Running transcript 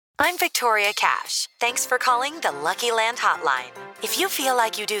I'm Victoria Cash. Thanks for calling the Lucky Land Hotline. If you feel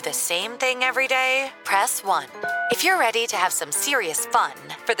like you do the same thing every day, press 1. If you're ready to have some serious fun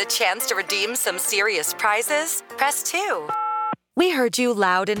for the chance to redeem some serious prizes, press 2. We heard you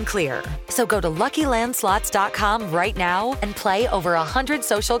loud and clear. So go to LuckyLandSlots.com right now and play over 100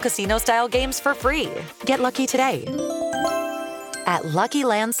 social casino-style games for free. Get lucky today at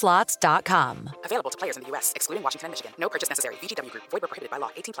LuckyLandSlots.com. Available to players in the U.S., excluding Washington and Michigan. No purchase necessary. VGW Group. Void where prohibited by law.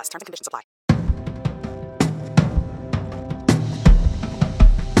 18+. Terms and conditions apply.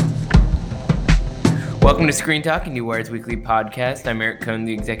 Welcome to Screen Talk, New Wire's weekly podcast. I'm Eric Cohn,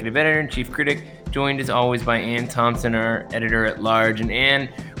 the executive editor and chief critic, joined as always by Ann Thompson, our editor-at-large. And Ann,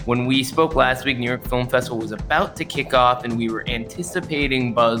 when we spoke last week, New York Film Festival was about to kick off, and we were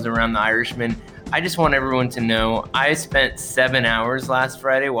anticipating buzz around The Irishman. I just want everyone to know I spent 7 hours last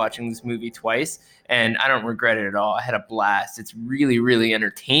Friday watching this movie twice, and I don't regret it at all. I had a blast. It's really, really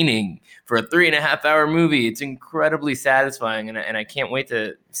entertaining for a 3.5-hour movie. It's incredibly satisfying, and I can't wait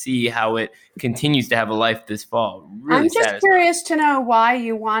to see how it continues to have a life this fall. Really I'm just satisfying. Curious to know why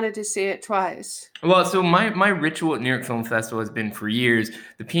you wanted to see it twice. Well, so my ritual at New York Film Festival has been for years,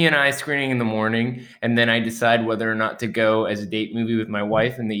 the P&I screening in the morning, and then I decide whether or not to go as a date movie with my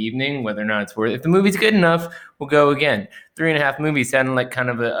wife in the evening, whether or not it's worth it. If the movie's good enough, we'll go again. 3.5 movies sounded like kind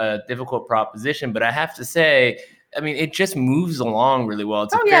of a difficult proposition, but I have to say, I mean, it just moves along really well.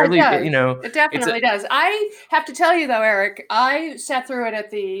 It's it definitely does. I have to tell you, though, Eric, I sat through it at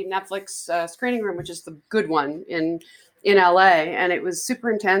the Netflix screening room, which is the good one in LA, and it was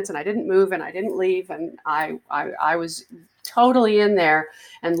super intense, and I didn't move and I didn't leave, and I was totally in there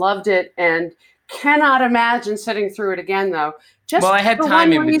and loved it, and cannot imagine sitting through it again, though. Just I had for time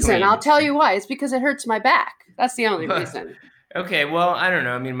one in reason. between. I'll tell you why. It's because it hurts my back. That's the only reason. Okay, well, I don't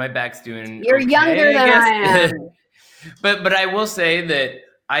know. I mean, my back's doing You're okay, younger than I am. But I will say that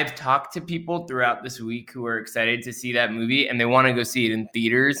I've talked to people throughout this week who are excited to see that movie, and they want to go see it in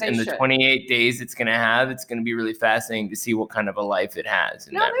theaters. And the 28 days it's going to be really fascinating to see what kind of a life it has.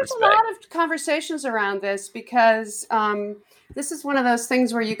 There's a lot of conversations around this because this is one of those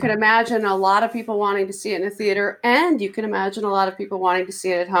things where you could imagine a lot of people wanting to see it in a theater, and you can imagine a lot of people wanting to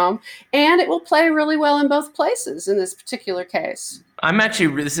see it at home, and it will play really well in both places in this particular case. I'm actually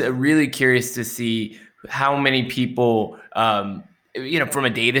really curious to see how many people, from a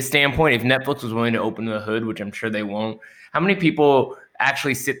data standpoint, if Netflix was willing to open the hood, which I'm sure they won't, how many people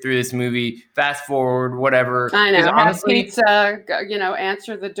actually sit through this movie, fast forward, whatever. I know, honestly, have pizza,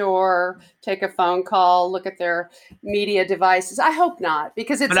 answer the door, take a phone call, look at their media devices. I hope not,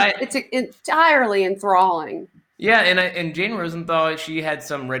 because it's entirely enthralling. Yeah, and Jane Rosenthal, she had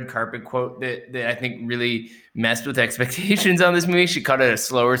some red carpet quote that I think really messed with expectations on this movie. She called it a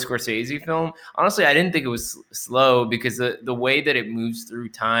slower Scorsese film. Honestly, I didn't think it was slow because the way that it moves through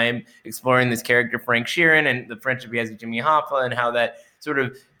time, exploring this character Frank Sheeran and the friendship he has with Jimmy Hoffa and how that sort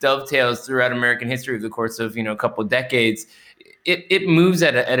of dovetails throughout American history over the course of a couple of decades. It moves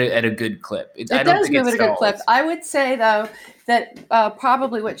at a good clip. It does move at a good clip. I would say, though, that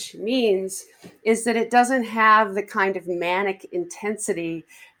probably what she means is that it doesn't have the kind of manic intensity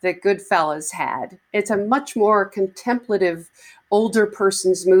that Goodfellas had. It's a much more contemplative, older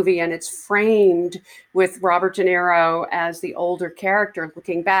person's movie, and it's framed with Robert De Niro as the older character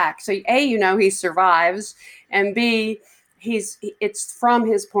looking back. So, A, he survives, and B, it's from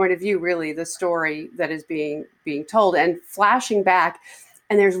his point of view, really, the story that is being told and flashing back.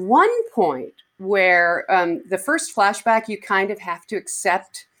 And there's one point where the first flashback, you kind of have to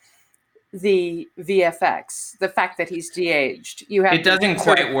accept the VFX, the fact that he's de-aged. It doesn't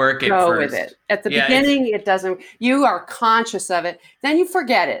quite work at first. With it. At the beginning, it doesn't. You are conscious of it. Then you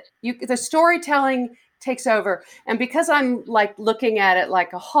forget it. The storytelling takes over. And because I'm like looking at it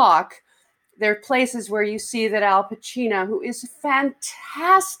like a hawk, there are places where you see that Al Pacino, who is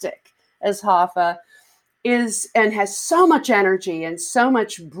fantastic as Hoffa, is and has so much energy and so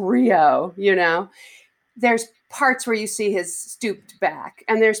much brio, There's parts where you see his stooped back,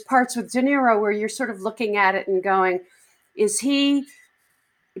 and there's parts with De Niro where you're sort of looking at it and going,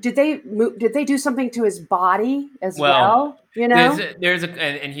 did they do something to his body as well?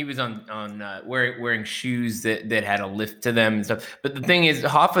 And he was on wearing shoes that had a lift to them and stuff. But the thing is,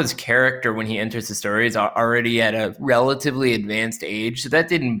 Hoffa's character when he enters the story is already at a relatively advanced age, so that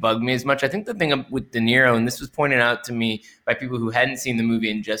didn't bug me as much. I think the thing with De Niro, and this was pointed out to me by people who hadn't seen the movie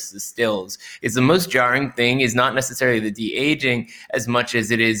and just the stills, is the most jarring thing is not necessarily the de-aging as much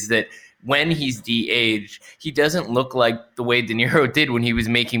as it is that when he's de-aged, he doesn't look like the way De Niro did when he was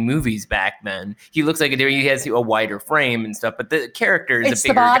making movies back then. He looks like he has a wider frame and stuff, but the character is It's a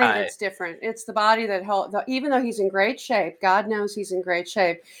bigger the body guy. that's different. It's the body that even though he's in great shape, God knows he's in great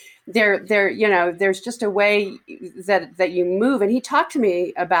shape. There's just a way that you move. And he talked to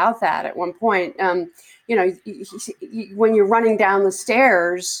me about that at one point. When you're running down the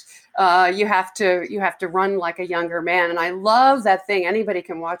stairs, you have to run like a younger man. And I love that thing. Anybody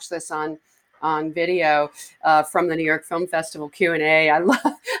can watch this on video from the New York Film Festival Q&A. I love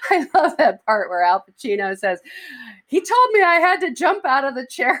that part where Al Pacino says, he told me I had to jump out of the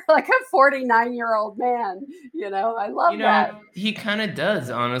chair like a 49-year-old man. I love that. He kind of does,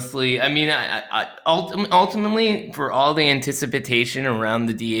 honestly. I mean, ultimately, for all the anticipation around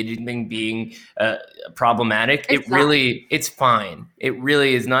the de-aging thing being problematic, it's fine. It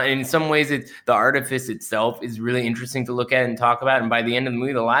really is not. In some ways, the artifice itself is really interesting to look at and talk about. And by the end of the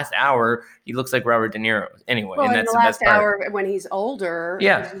movie, the last hour, he looks like Robert De Niro. Anyway, well, and that's the the last best part. hour when he's older,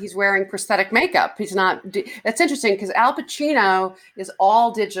 Yeah. he's wearing prosthetic makeup. He's not. That's interesting because Al Pacino is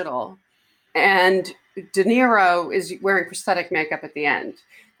all digital, and De Niro is wearing prosthetic makeup at the end.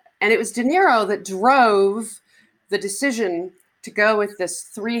 And it was De Niro that drove the decision to go with this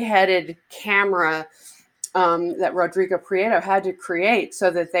 3-headed camera that Rodrigo Prieto had to create, so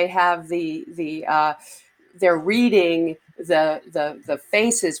that they have they're reading the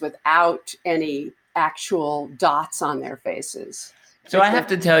faces without any actual dots on their faces. So I have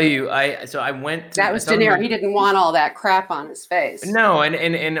to tell you, I went to that was De Niro. He didn't want all that crap on his face. No,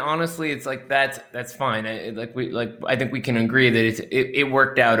 and honestly, it's like that's fine. I think we can agree that it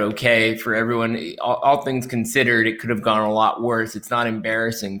worked out okay for everyone. All things considered, it could have gone a lot worse. It's not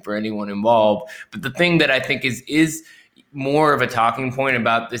embarrassing for anyone involved. But the thing that I think is more of a talking point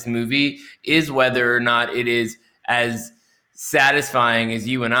about this movie is whether or not it is as satisfying as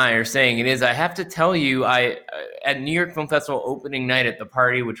you and I are saying it is. I have to tell you, at New York Film Festival opening night at the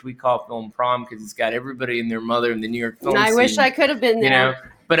party, which we call Film Prom because it's got everybody and their mother in the New York film and I scene, wish I could have been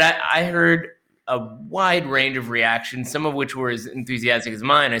there. But I heard a wide range of reactions, some of which were as enthusiastic as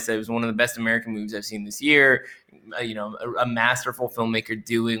mine. I said it was one of the best American movies I've seen this year. A masterful filmmaker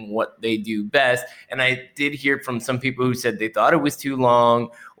doing what they do best. And I did hear from some people who said they thought it was too long,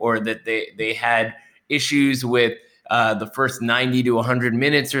 or that they had issues with the first 90 to 100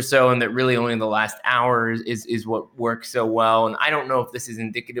 minutes or so, and that really only the last hour is what works so well. And I don't know if this is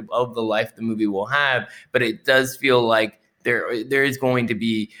indicative of the life the movie will have, but it does feel like there is going to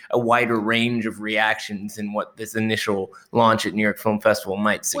be a wider range of reactions than what this initial launch at New York Film Festival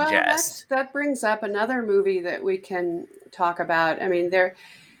might suggest. Well, that brings up another movie that we can talk about. I mean,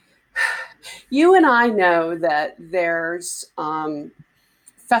 you and I know that there's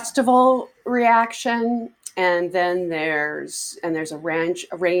festival reaction, and then there's a range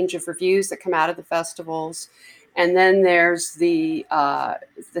of reviews that come out of the festivals, and then there's the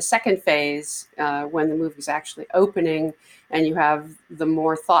second phase when the movie's actually opening, and you have the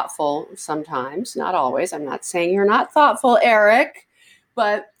more thoughtful, sometimes, not always. I'm not saying you're not thoughtful, Eric,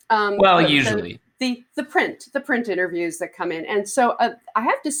 but usually the print interviews that come in, and so I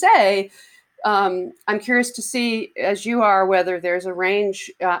have to say, I'm curious to see, as you are, whether there's a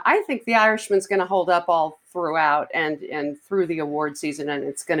range. I think The Irishman's going to hold up all throughout and through the award season, and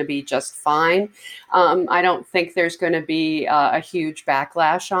it's going to be just fine. I don't think there's going to be a huge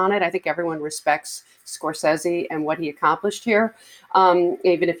backlash on it. I think everyone respects Scorsese and what he accomplished here,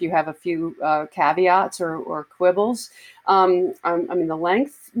 even if you have a few caveats or quibbles. I mean, the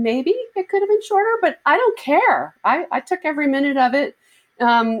length, maybe it could have been shorter, but I don't care. I took every minute of it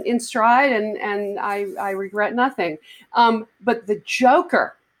in stride, and I regret nothing. But the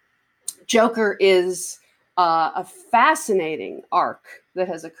Joker is a fascinating arc that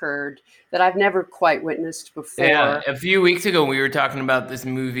has occurred that I've never quite witnessed before. Yeah, a few weeks ago we were talking about this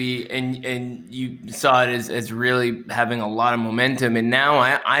movie, and you saw it as really having a lot of momentum, and now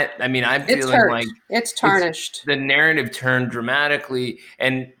I'm feeling like it's tarnished. The narrative turned dramatically,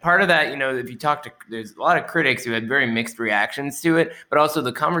 and part of that, if you talk to, there's a lot of critics who had very mixed reactions to it, but also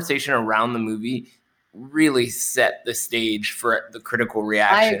the conversation around the movie really set the stage for the critical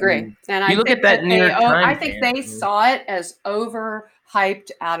reaction. I agree. And I look at that New York Times. I think they saw it as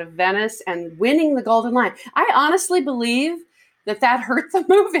overhyped out of Venice and winning the Golden Lion. I honestly believe that hurt the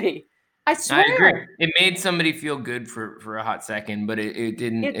movie. I swear. I agree. It made somebody feel good for a hot second, but it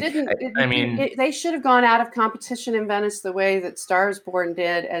didn't. It didn't. They should have gone out of competition in Venice the way that Stars Born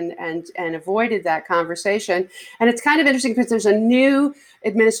did, and avoided that conversation. And it's kind of interesting because there's a new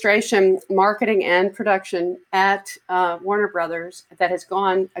administration, marketing and production at Warner Brothers, that has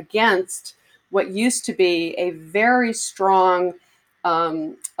gone against what used to be a very strong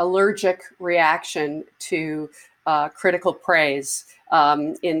allergic reaction to critical praise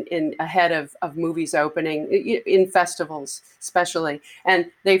in ahead of movies opening in festivals, especially,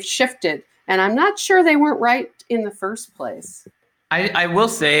 and they've shifted. And I'm not sure they weren't right in the first place. I will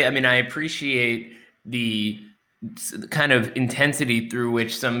say, I mean, I appreciate the kind of intensity through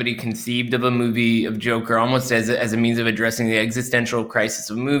which somebody conceived of a movie of Joker almost as a means of addressing the existential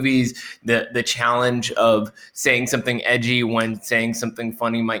crisis of movies, the challenge of saying something edgy when saying something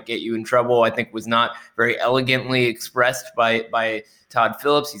funny might get you in trouble, I think was not very elegantly expressed by Todd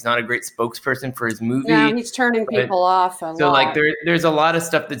Phillips. He's not a great spokesperson for his movie. No, he's turning people off a lot. So like there's a lot of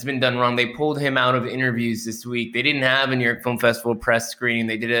stuff that's been done wrong. They pulled him out of interviews this week. They didn't have a New York Film Festival press screening.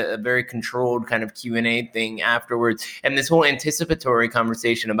 They did a very controlled kind of Q&A thing afterwards. And this whole anticipatory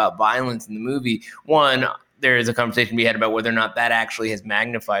conversation about violence in the movie, one, there is a conversation to be had about whether or not that actually has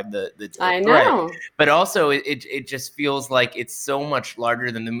magnified the I threat. know. But also it just feels like it's so much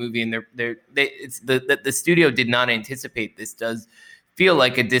larger than the movie, and the studio did not anticipate this. Does feel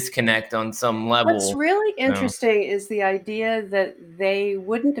like a disconnect on some level. What's really interesting is the idea that they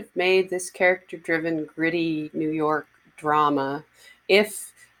wouldn't have made this character-driven, gritty New York drama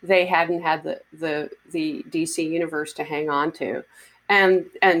if they hadn't had the DC universe to hang on to. And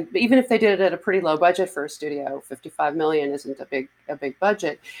even if they did it at a pretty low budget for a studio, $55 million isn't a big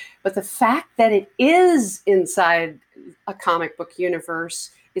budget. But the fact that it is inside a comic book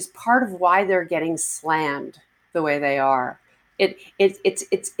universe is part of why they're getting slammed the way they are.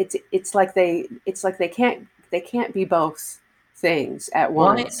 It's like they can't be both things at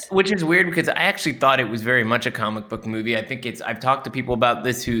once. Which is weird because I actually thought it was very much a comic book movie. I think I've talked to people about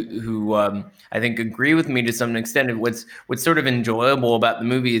this who I think agree with me to some extent. What's sort of enjoyable about the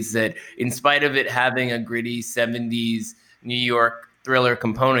movie is that in spite of it having a gritty 70s New York thriller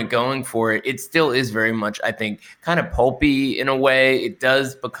component going for it, it still is very much, I think, kind of pulpy in a way. It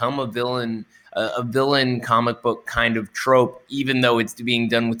does become a villain comic book kind of trope, even though it's being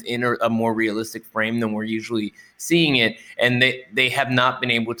done within a more realistic frame than we're usually seeing it. And they have not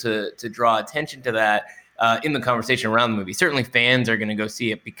been able to draw attention to that in the conversation around the movie. Certainly fans are going to go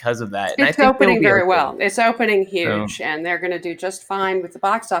see it because of that. It's opening very well. It's opening huge, and they're going to do just fine with the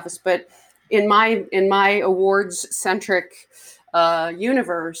box office. But in my awards-centric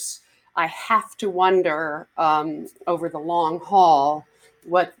universe, I have to wonder over the long haul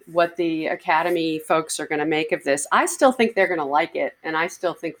what the Academy folks are going to make of this. I still think they're going to like it, and I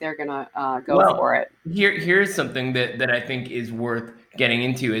still think they're going to go for it. Here's something that I think is worth getting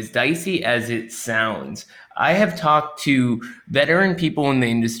into. As dicey as it sounds, I have talked to veteran people in the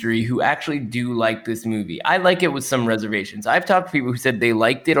industry who actually do like this movie. I like it with some reservations. I've talked to people who said they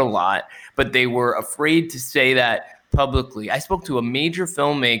liked it a lot, but they were afraid to say that publicly. I spoke to a major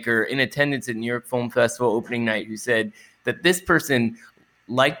filmmaker in attendance at New York Film Festival opening night who said that this person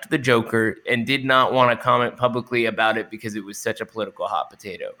liked the Joker and did not want to comment publicly about it because it was such a political hot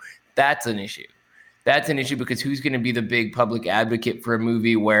potato. That's an issue. That's an issue because who's going to be the big public advocate for a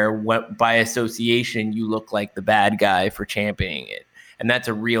movie where by association you look like the bad guy for championing it? And that's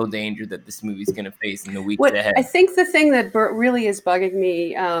a real danger that this movie's going to face in the weeks ahead. I think the thing that really is bugging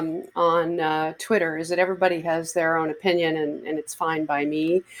me on Twitter is that everybody has their own opinion, and it's fine by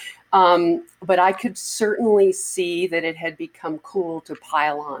me. But I could certainly see that it had become cool to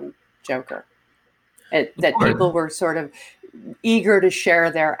pile on Joker. That people were sort of eager to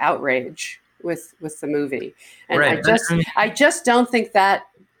share their outrage with the movie. And right. I just don't think that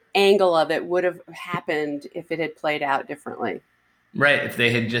angle of it would have happened if it had played out differently. Right, if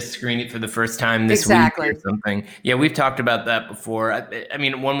they had just screened it for the first time this week or something. Yeah, we've talked about that before. I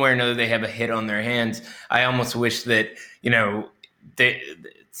mean, one way or another, they have a hit on their hands. I almost wish that,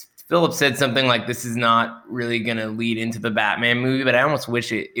 Philip said something like, this is not really going to lead into the Batman movie, but I almost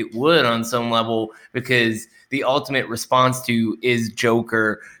wish it would on some level, because the ultimate response to is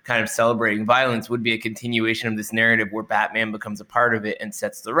Joker kind of celebrating violence would be a continuation of this narrative where Batman becomes a part of it and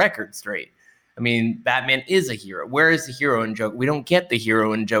sets the record straight. I mean, Batman is a hero. Where is the hero in Joker? We don't get the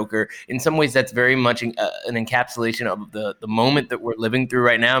hero in Joker. In some ways, that's very much an encapsulation of the moment that we're living through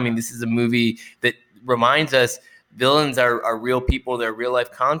right now. I mean, this is a movie that reminds us villains are real people. There are real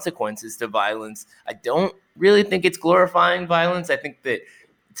life consequences to violence. I don't really think it's glorifying violence. I think that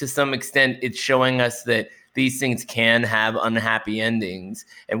to some extent it's showing us that these things can have unhappy endings,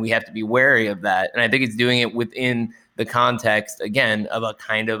 and we have to be wary of that. And I think it's doing it within the context, again, of a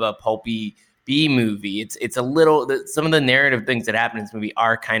kind of a pulpy B movie. It's a little, some of the narrative things that happen in this movie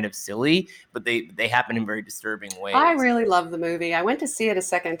are kind of silly, but they happen in very disturbing ways. I really love the movie. I went to see it a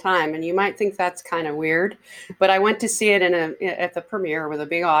second time, and you might think that's kind of weird, but I went to see it at the premiere with a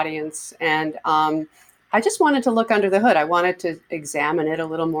big audience, and I just wanted to look under the hood. I wanted to examine it a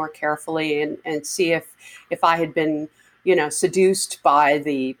little more carefully and see if I had been, seduced by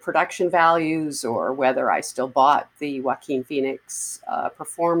the production values, or whether I still bought the Joaquin Phoenix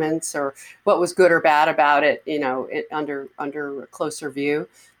performance, or what was good or bad about it, under a closer view.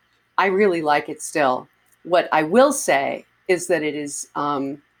 I really like it still. What I will say is that it is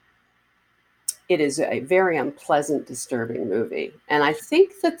a very unpleasant, disturbing movie. And I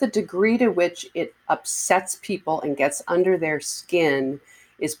think that the degree to which it upsets people and gets under their skin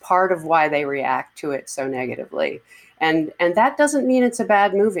is part of why they react to it so negatively. And that doesn't mean it's a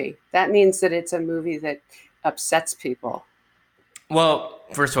bad movie. That means that it's a movie that upsets people. Well,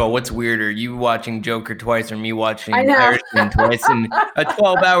 first of all, what's weirder, you watching Joker twice or me watching Irishman twice in a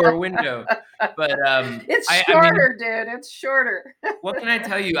 12-hour window? But it's shorter, dude. It's shorter. What can I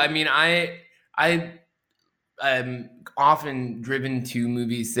tell you? I mean, I'm often driven to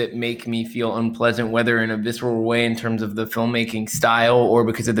movies that make me feel unpleasant, whether in a visceral way in terms of the filmmaking style or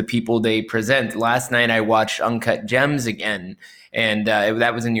because of the people they present. Last night I watched Uncut Gems again, and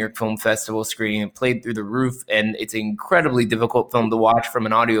that was a New York Film Festival screening. It played through the roof, and it's an incredibly difficult film to watch from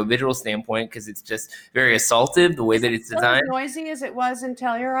an audio-visual standpoint because it's just very assaultive, the way that it's designed. As noisy as it was in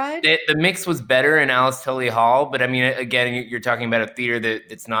Telluride? The mix was better in Alice Tully Hall, but I mean, again, you're talking about a theater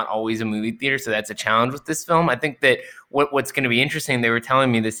that's not always a movie theater, so that's a challenge with this film. I think that what's going to be interesting, they were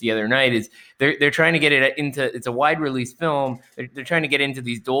telling me this the other night, is they're trying to get it into, it's a wide release film. They're trying to get into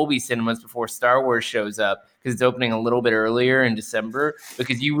these Dolby cinemas before Star Wars shows up, because it's opening a little bit earlier in December,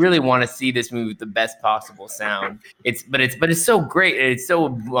 because you really want to see this movie with the best possible sound. But it's so great, and it's so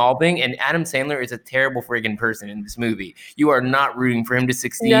evolving, and Adam Sandler is a terrible friggin' person in this movie. You are not rooting for him to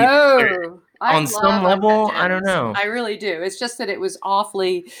succeed. No. On some level, I don't know. I really do. It's just that it was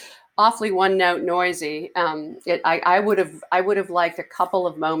awfully one note noisy. I would have liked a couple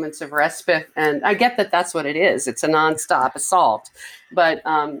of moments of respite, and I get that that's what it is. It's a nonstop assault, but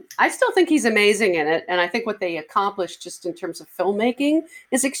I still think he's amazing in it, and I think what they accomplished just in terms of filmmaking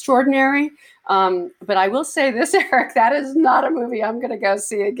is extraordinary. But I will say this, Eric, that is not a movie I'm going to go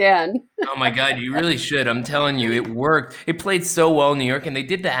see again. Oh my God, you really should. I'm telling you, it worked. It played so well in New York, and they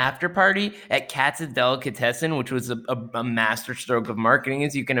did the after party at Katz's Delicatessen, which was a masterstroke of marketing,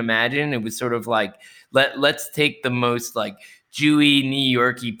 as you can imagine. It was sort of like, let's take the most like Jewy New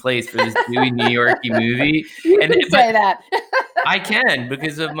Yorkie place for this Jewy New Yorkie movie. You can say that. I can,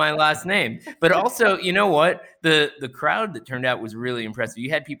 because of my last name. But also, you know what? The crowd that turned out was really impressive.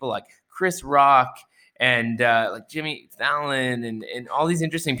 You had people like Chris Rock and like Jimmy Fallon and all these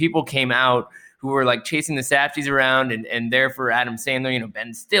interesting people came out who were like chasing the Safdies around and there for Adam Sandler,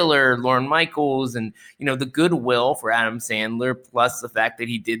 Ben Stiller, Lorne Michaels, and, the goodwill for Adam Sandler, plus the fact that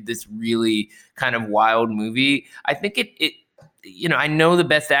he did this really kind of wild movie. I think it I know the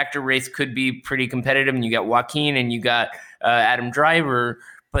best actor race could be pretty competitive, and you got Joaquin and you got Adam Driver,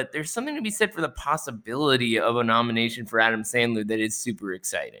 but there's something to be said for the possibility of a nomination for Adam Sandler that is super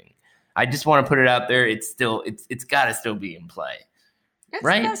exciting. I just want to put it out there. It's got to still be in play. It's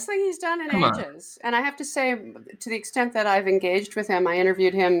right? the best thing he's done in ages. And I have to say, to the extent that I've engaged with him, I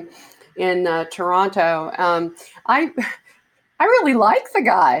interviewed him in Toronto. I really like the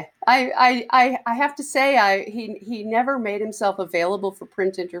guy. I have to say, he never made himself available for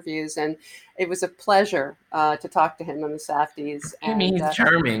print interviews, and it was a pleasure to talk to him on the Safdies. I mean, he's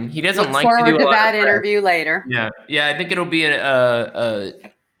charming. He doesn't look like to do forward a to lot that of interview later. Yeah. I think it'll be a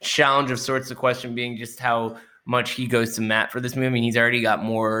challenge of sorts. The question being just how much he goes to Matt for this movie. I mean, he's already got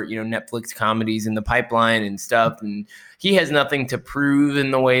more, Netflix comedies in the pipeline and stuff, and he has nothing to prove in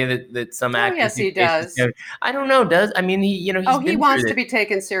the way that some actors. Yes, he does. I don't know. I mean, he he wants to be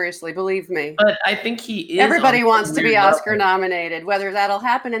taken seriously. Believe me. But I think he is. Everybody wants to be Oscar nominated. Whether that'll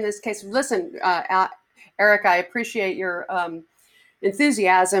happen in this case, listen, Eric, I appreciate your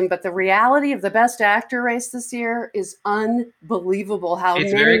enthusiasm, but the reality of the best actor race this year is unbelievable. How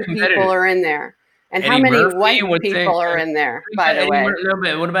many people are in there. And Eddie how many Murphy, white people are in there, by the way?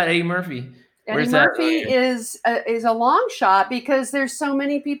 What about Eddie Murphy? Eddie Murphy is a long shot because there's so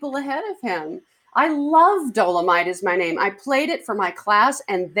many people ahead of him. I love Dolomite Is My Name. I played it for my class,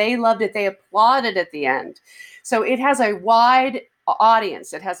 and they loved it. They applauded at the end. So it has a wide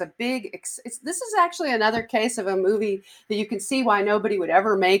audience. It has a big. This is actually another case of a movie that you can see why nobody would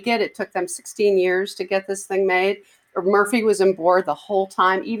ever make it. It took them 16 years to get this thing made. Murphy was on board the whole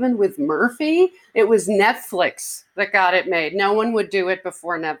time. Even with Murphy, it was Netflix that got it made. No one would do it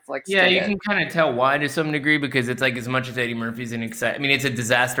before Netflix. Yeah, you can kind of tell why to some degree, because it's like, as much as Eddie Murphy's it's a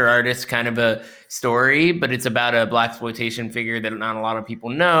disaster artist kind of a story, but it's about a blaxploitation figure that not a lot of people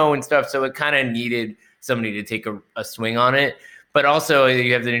know and stuff. So it kind of needed somebody to take a swing on it. But also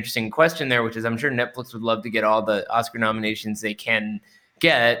you have an interesting question there, which is I'm sure Netflix would love to get all the Oscar nominations they can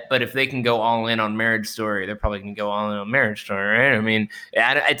get, but if they can go all in on Marriage Story, they're probably going to go all in on Marriage Story, right? I mean,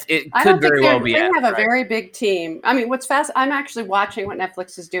 it could very well be. They have a very big team. I mean, I'm actually watching what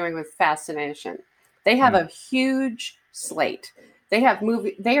Netflix is doing with Fascination. They have a huge slate. They are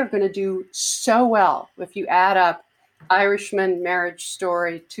going to do so well if you add up Irishman, Marriage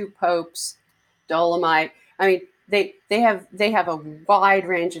Story, Two Popes, Dolomite. I mean, they have a wide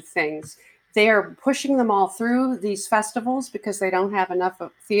range of things. They are pushing them all through these festivals because they don't have enough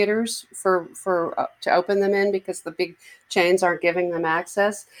theaters to open them in because the big chains aren't giving them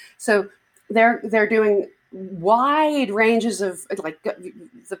access. So they're doing wide ranges of, like,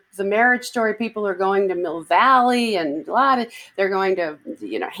 the Marriage Story people are going to Mill Valley, and they're going to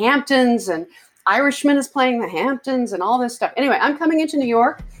Hamptons, and Irishman is playing the Hamptons and all this stuff. Anyway, I'm coming into New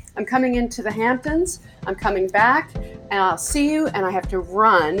York. I'm coming into the Hamptons. I'm coming back, and I'll see you. And I have to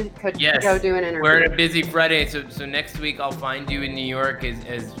run to go do an interview. We're on a busy Friday, so next week I'll find you in New York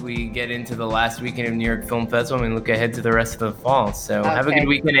as we get into the last weekend of New York Film Festival and look ahead to the rest of the fall. So have a good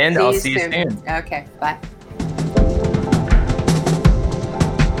weekend, and I'll see you soon. Okay, bye.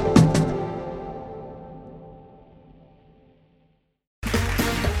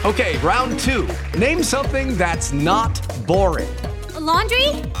 Okay, round 2. Name something that's not boring. A laundry?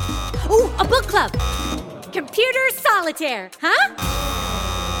 Ooh, a book club. Computer solitaire, huh?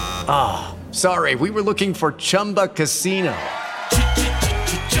 Ah, sorry, we were looking for Chumba Casino.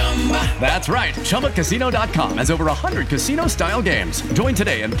 That's right, ChumbaCasino.com has over 100 casino-style games. Join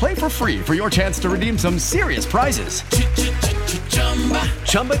today and play for free for your chance to redeem some serious prizes.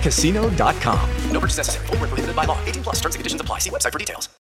 ChumbaCasino.com. No purchase necessary. Void where prohibited by law. 18+ terms and conditions apply. See website for details.